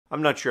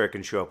I'm not sure I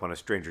can show up on a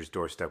stranger's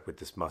doorstep with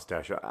this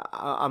mustache.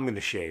 I'm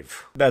gonna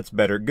shave. That's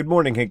better. Good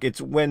morning, Hank.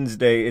 It's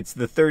Wednesday. It's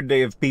the third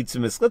day of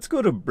Pizzamas. Let's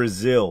go to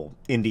Brazil,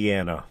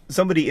 Indiana.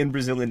 Somebody in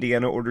Brazil,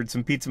 Indiana ordered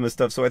some Pizzamas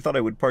stuff, so I thought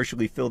I would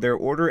partially fill their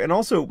order. And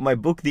also, my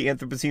book, The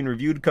Anthropocene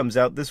Reviewed, comes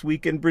out this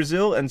week in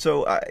Brazil, and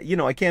so,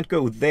 I can't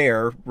go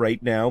there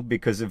right now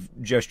because of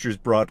gestures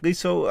broadly,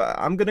 so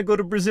I'm gonna go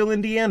to Brazil,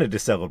 Indiana to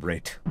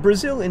celebrate.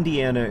 Brazil,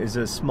 Indiana is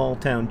a small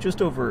town just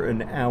over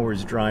an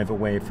hour's drive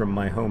away from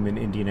my home in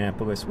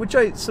Indianapolis, which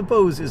I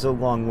suppose is a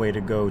long way to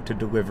go to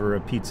deliver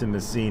a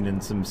pizzamas zine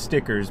and some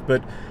stickers,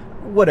 but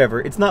whatever.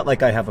 It's not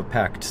like I have a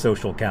packed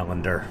social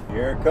calendar.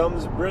 Here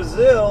comes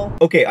Brazil.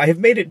 Okay, I have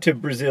made it to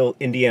Brazil,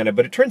 Indiana,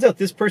 but it turns out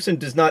this person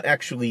does not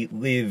actually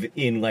live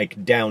in,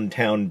 like,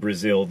 downtown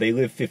Brazil. They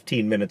live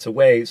 15 minutes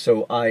away,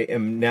 so I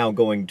am now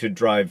going to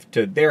drive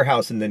to their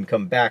house and then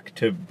come back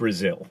to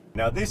Brazil.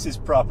 Now, this is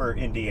proper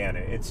Indiana.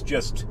 It's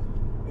just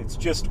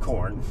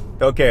corn.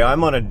 Okay,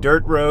 I'm on a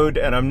dirt road,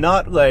 and I'm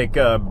not, like,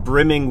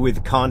 brimming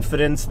with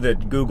confidence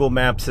that Google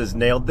Maps has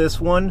nailed this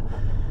one.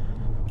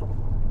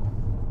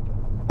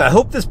 I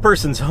hope this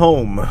person's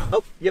home.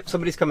 Oh, yep,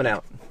 somebody's coming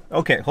out.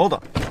 Okay, hold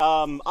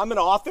on. I'm an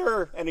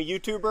author and a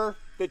YouTuber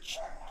that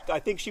I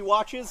think she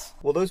watches.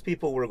 Well, those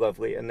people were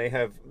lovely, and they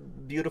have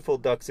beautiful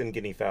ducks and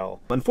guinea fowl.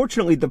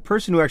 Unfortunately, the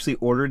person who actually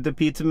ordered the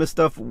Pizzamas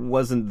stuff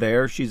wasn't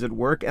there. She's at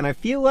work, and I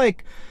feel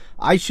like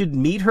I should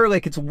meet her.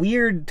 Like, it's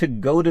weird to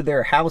go to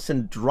their house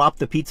and drop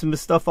the Pizzamas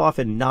stuff off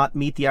and not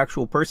meet the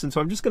actual person,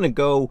 so I'm just gonna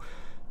go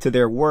to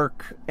their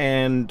work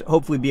and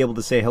hopefully be able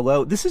to say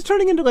hello. This is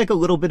turning into like a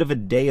little bit of a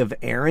day of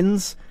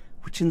errands,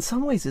 which in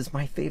some ways is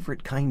my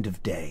favorite kind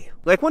of day.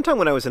 Like one time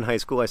when I was in high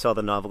school, I saw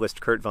the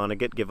novelist Kurt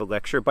Vonnegut give a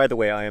lecture. By the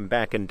way, I am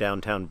back in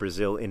downtown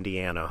Brazil,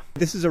 Indiana.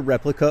 This is a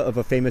replica of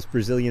a famous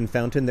Brazilian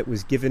fountain that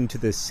was given to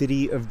the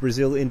city of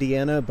Brazil,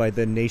 Indiana by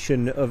the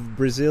nation of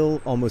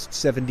Brazil almost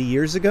 70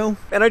 years ago.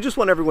 And I just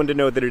want everyone to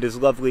know that it is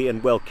lovely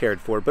and well cared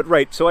for. But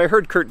right, so I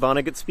heard Kurt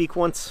Vonnegut speak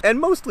once, and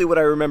mostly what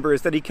I remember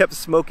is that he kept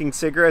smoking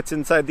cigarettes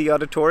inside the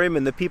auditorium,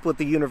 and the people at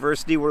the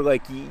university were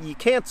like, you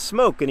can't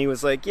smoke. And he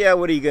was like, yeah,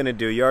 what are you gonna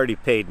do? You already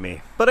paid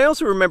me. But I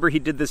also remember he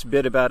did this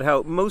bit about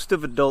how most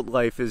of adult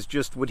life is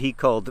just what he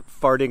called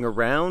farting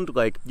around.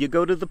 Like, you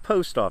go to the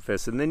post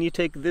office, and then you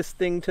take this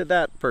thing to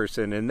that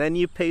person, and then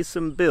you pay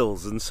some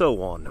bills, and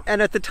so on.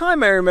 And at the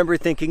time I remember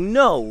thinking,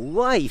 no,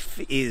 life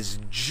is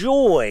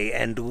joy,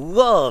 and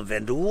love,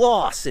 and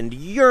loss, and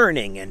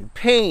yearning, and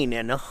pain,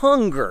 and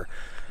hunger.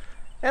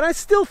 And I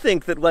still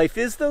think that life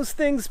is those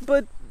things,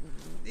 but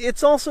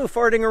it's also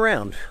farting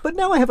around. But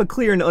now I have a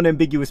clear and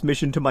unambiguous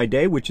mission to my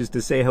day, which is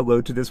to say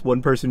hello to this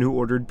one person who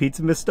ordered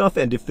Pizzamas stuff,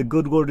 and if the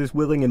good Lord is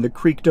willing and the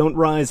creek don't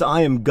rise,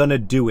 I am gonna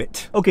do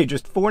it. Okay,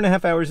 just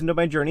 4.5 hours into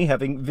my journey,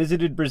 having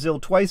visited Brazil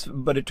twice,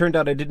 but it turned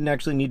out I didn't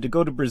actually need to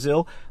go to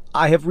Brazil.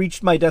 I have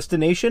reached my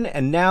destination,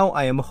 and now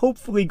I am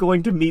hopefully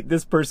going to meet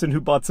this person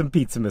who bought some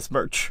Pizzamas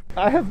merch.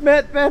 I have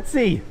met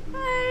Betsy!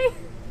 Hi!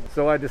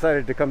 So I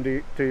decided to come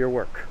to your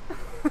work.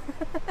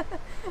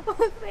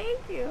 Well, thank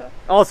you.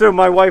 Also,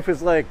 my wife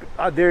is like,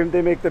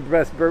 they make the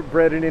best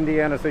bread in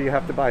Indiana, so you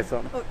have to buy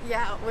some. Oh,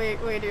 yeah,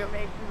 we do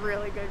make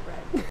really good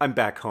bread. I'm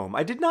back home.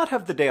 I did not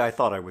have the day I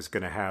thought I was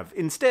going to have.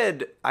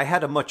 Instead, I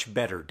had a much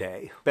better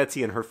day.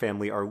 Betsy and her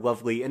family are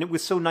lovely, and it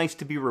was so nice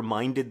to be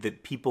reminded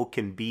that people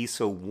can be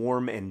so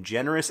warm and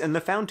generous, and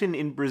the fountain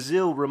in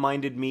Brazil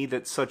reminded me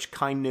that such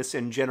kindness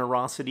and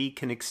generosity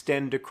can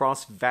extend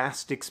across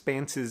vast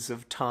expanses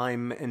of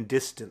time and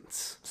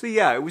distance. So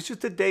yeah, it was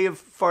just a day of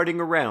farting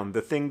around,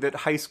 the thing that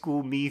high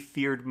school me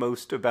feared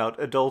most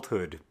about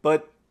adulthood.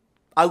 But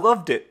I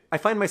loved it. I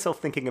find myself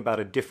thinking about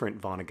a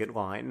different Vonnegut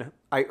line.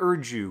 I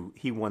urge you,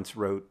 he once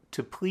wrote,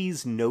 to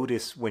please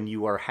notice when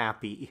you are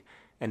happy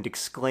and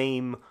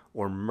exclaim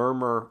or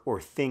murmur or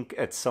think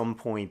at some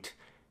point,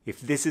 if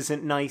this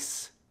isn't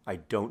nice, I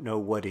don't know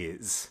what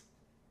is.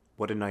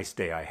 What a nice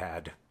day I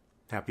had.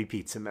 Happy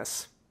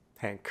Pizzamas.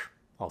 Hank,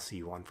 I'll see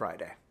you on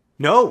Friday.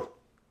 No!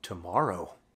 Tomorrow.